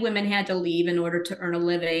many women had to leave in order to earn a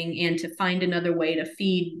living and to find another way to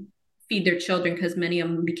feed their children because many of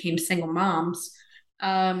them became single moms.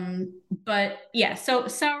 But yeah, so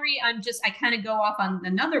sorry, I kind of go off on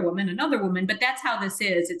another woman, but that's how this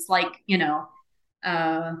is. It's like,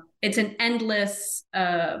 it's an endless,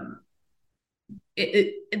 there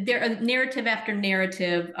are narrative after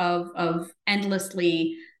narrative of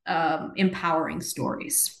endlessly empowering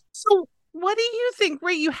stories. So what do you think,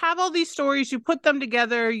 right? You have all these stories, you put them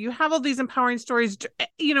together, you have all these empowering stories,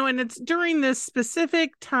 and it's during this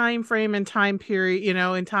specific time frame and time period,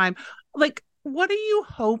 in time. Like, what are you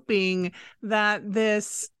hoping that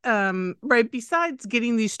this, right, besides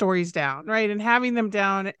getting these stories down, right, and having them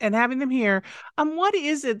down and having them here, what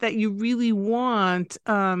is it that you really want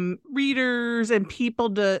readers and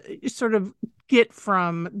people to sort of get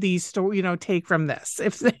from these stories, take from this?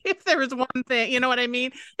 If there is one thing, you know what I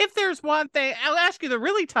mean? If there's one thing, I'll ask you the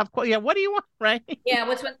really tough question. Yeah, what do you want, right? Yeah,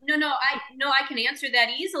 I can answer that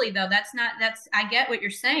easily though. I get what you're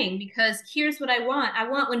saying because here's what I want. I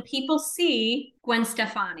want when people see Gwen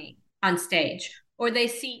Stefani on stage or they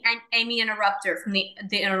see Amy Interrupter from the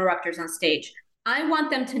Interrupters on stage, I want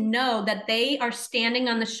them to know that they are standing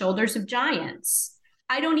on the shoulders of giants.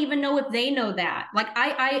 I don't even know if they know that. Like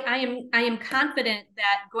I am confident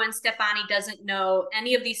that Gwen Stefani doesn't know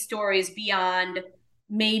any of these stories beyond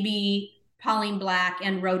maybe Pauline Black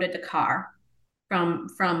and Rhoda Dakar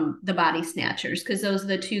from the Body Snatchers, because those are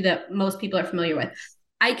the two that most people are familiar with.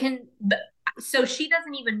 So she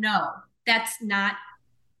doesn't even know. That's not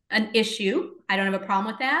an issue. I don't have a problem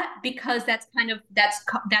with that because that's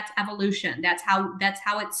evolution. That's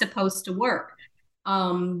how it's supposed to work.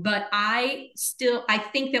 But I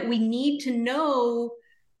think that we need to know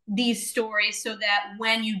these stories so that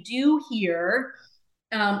when you do hear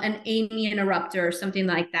an Amy interrupter or something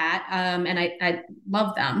like that, and I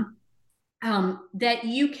love them, that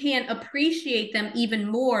you can appreciate them even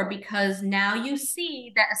more because now you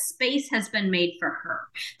see that a space has been made for her,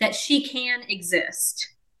 that she can exist,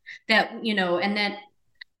 that, and that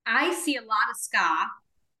I see a lot of ska.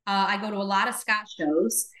 I go to a lot of ska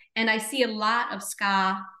shows, and I see a lot of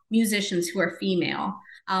ska musicians who are female.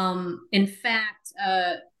 In fact,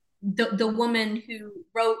 the woman who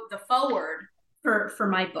wrote the forward for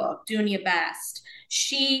my book, Dunya Best,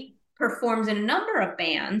 she performs in a number of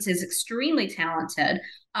bands, is extremely talented,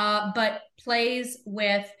 but plays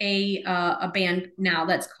with a band now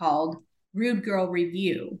that's called Rude Girl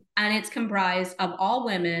Review, and it's comprised of all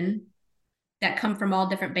women that come from all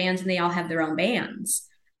different bands, and they all have their own bands.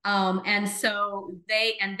 And so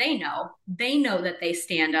they know that they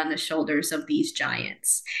stand on the shoulders of these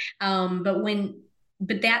giants.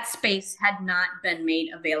 But that space had not been made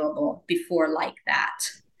available before like that.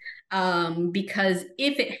 Because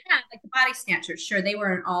if it had, like the Body Snatchers, sure, they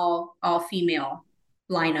were an all female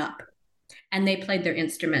lineup and they played their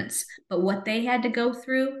instruments. But what they had to go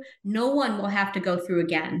through, no one will have to go through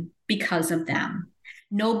again because of them.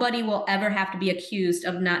 Nobody will ever have to be accused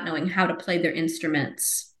of not knowing how to play their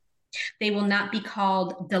instruments. They will not be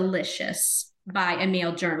called delicious by a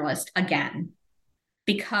male journalist again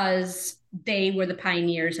because they were the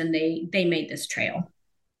pioneers and they made this trail.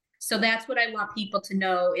 So that's what I want people to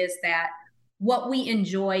know, is that what we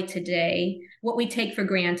enjoy today, what we take for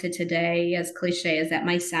granted today, as cliche as that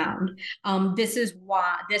might sound, this is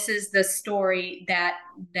the story that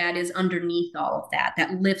is underneath all of that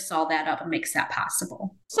lifts all that up and makes that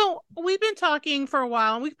possible. So we've been talking for a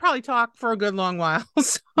while, and we could probably talk for a good long while.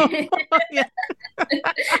 So, yeah.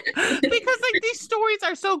 Because like these stories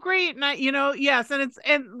are so great, and yes, and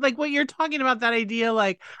like what you're talking about, that idea,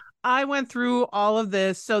 like, I went through all of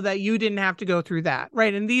this so that you didn't have to go through that,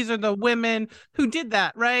 right? And these are the women who did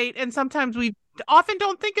that, right? And sometimes we often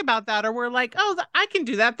don't think about that, or we're like, oh, I can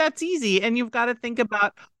do that. That's easy. And you've got to think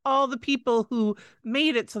about all the people who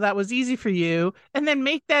made it so that was easy for you, and then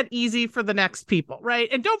make that easy for the next people, right?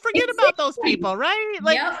 And don't forget about those people, right?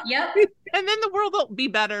 Like, yep. And then the world will be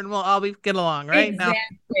better, and we'll all get along, right?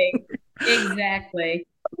 Exactly.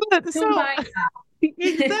 So,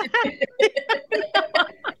 exactly.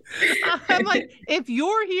 I'm like, if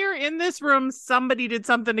you're here in this room, somebody did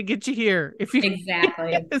something to get you here.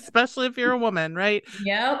 Exactly, especially if you're a woman, right?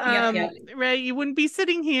 Yep. Right. You wouldn't be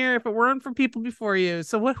sitting here if it weren't for people before you.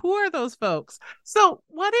 So who are those folks? So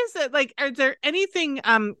what is it like? Are there anything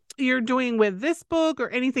you're doing with this book, or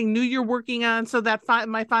anything new you're working on? So that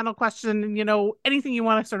my final question, anything you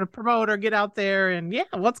want to sort of promote or get out there, and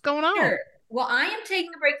what's going on? Sure. Well, I am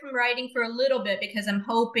taking a break from writing for a little bit because I'm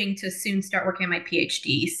hoping to soon start working on my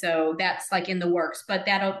PhD. So that's like in the works, but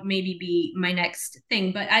that'll maybe be my next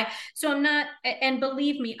thing. So I'm not, and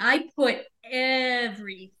believe me, I put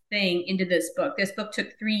everything into this book. This book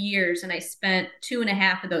took 3 years, and I spent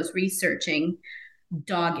 2.5 of those researching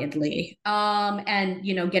doggedly,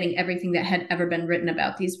 and getting everything that had ever been written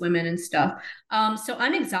about these women and stuff. So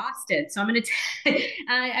I'm exhausted, so I'm gonna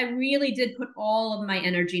I really did put all of my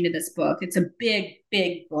energy into this book. It's a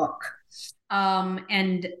big book,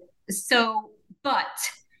 and so, but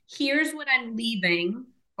here's what I'm leaving,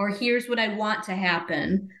 or here's what I want to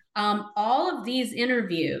happen. All of these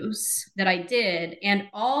interviews that I did, and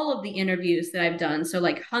all of the interviews that I've done, so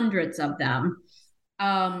like hundreds of them,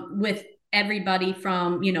 with everybody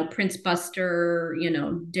from, Prince Buster,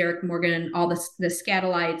 Derek Morgan, all the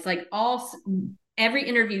Scatolites, like every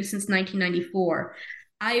interview since 1994,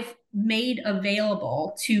 I've made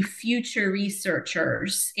available to future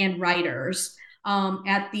researchers and writers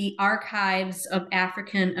at the Archives of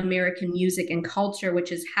African American Music and Culture,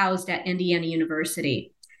 which is housed at Indiana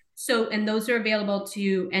University. So, and those are available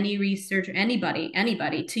to any researcher,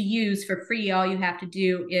 anybody to use for free. All you have to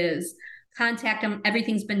do is contact them.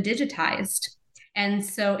 Everything's been digitized. And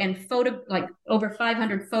so, like over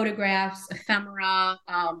 500 photographs, ephemera,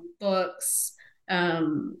 books,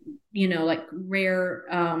 like rare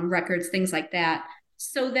records, things like that,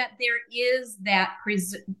 so that there is that,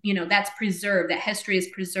 that's preserved, that history is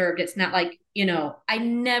preserved. It's not like, I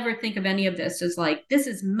never think of any of this as like, this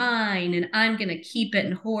is mine and I'm going to keep it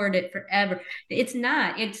and hoard it forever. It's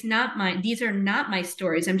not mine. These are not my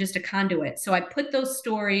stories. I'm just a conduit. So I put those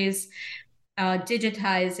stories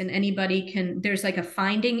digitized, and anybody there's like a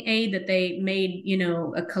finding aid that they made,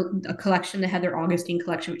 a collection that had their Augustyn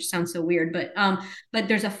collection, which sounds so weird, but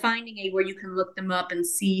there's a finding aid where you can look them up and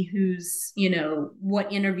see who's,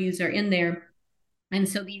 what interviews are in there. And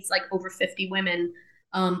so these like over 50 women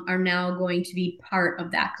are now going to be part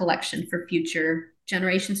of that collection for future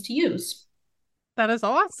generations to use. That is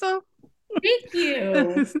awesome. Thank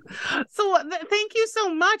you. So thank you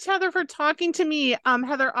so much, Heather, for talking to me.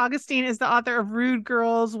 Heather Augustyn is the author of Rude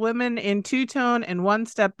Girls, Women in Two-Tone and One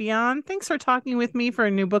Step Beyond. Thanks for talking with me for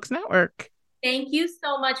New Books Network. Thank you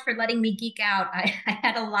so much for letting me geek out. I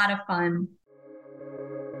had a lot of fun.